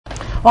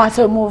All right,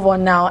 so move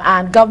on now.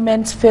 And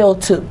government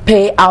failed to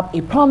pay up a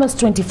promised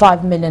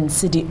 25 million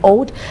cedi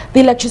owed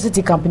the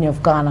Electricity Company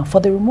of Ghana for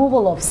the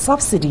removal of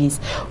subsidies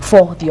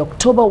for the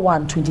October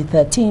 1,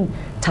 2013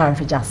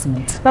 tariff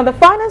adjustment. Now, the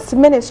Finance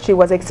Ministry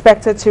was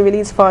expected to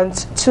release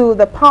funds to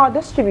the power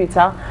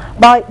distributor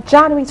by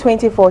January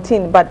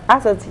 2014, but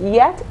as of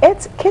yet,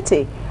 its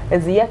kitty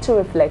is yet to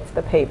reflect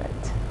the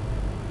payment.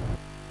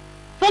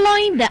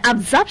 Following the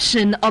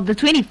absorption of the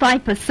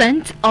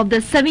 25% of the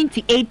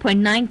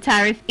 78.9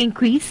 tariff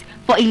increase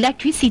for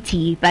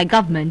electricity by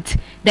government,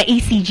 the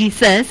ECG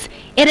says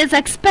it is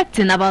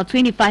expecting about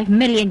 25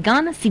 million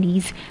Ghana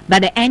cedis by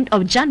the end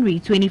of January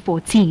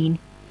 2014.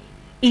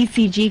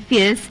 ECG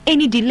fears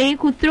any delay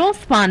could throw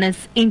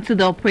spanners into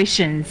the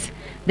operations.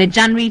 The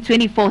January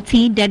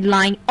 2014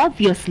 deadline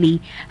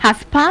obviously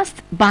has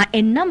passed by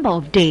a number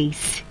of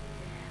days.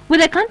 With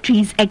the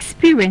countries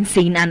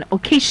experiencing an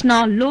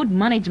occasional load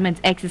management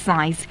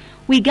exercise,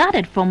 we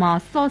gathered from our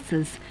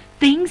sources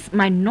things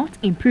might not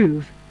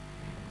improve.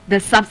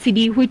 The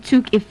subsidy, which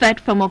took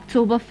effect from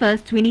October 1,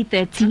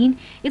 2013,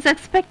 is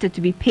expected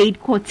to be paid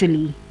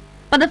quarterly,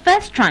 but the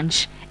first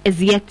tranche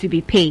is yet to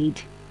be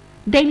paid.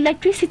 The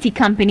Electricity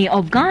Company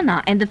of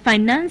Ghana and the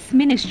Finance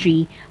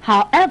Ministry,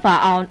 however,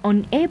 are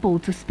unable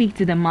to speak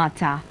to the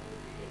matter.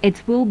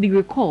 It will be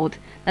recalled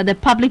that the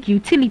Public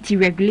Utility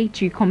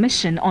Regulatory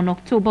Commission on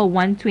October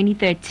 1,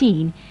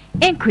 2013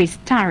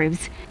 increased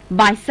tariffs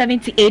by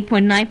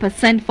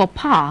 78.9% for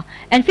power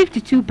and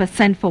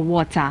 52% for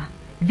water.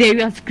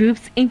 Various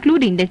groups,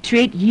 including the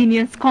Trade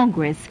Unions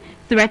Congress,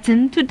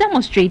 threatened to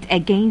demonstrate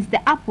against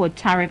the upward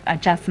tariff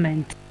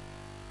adjustment.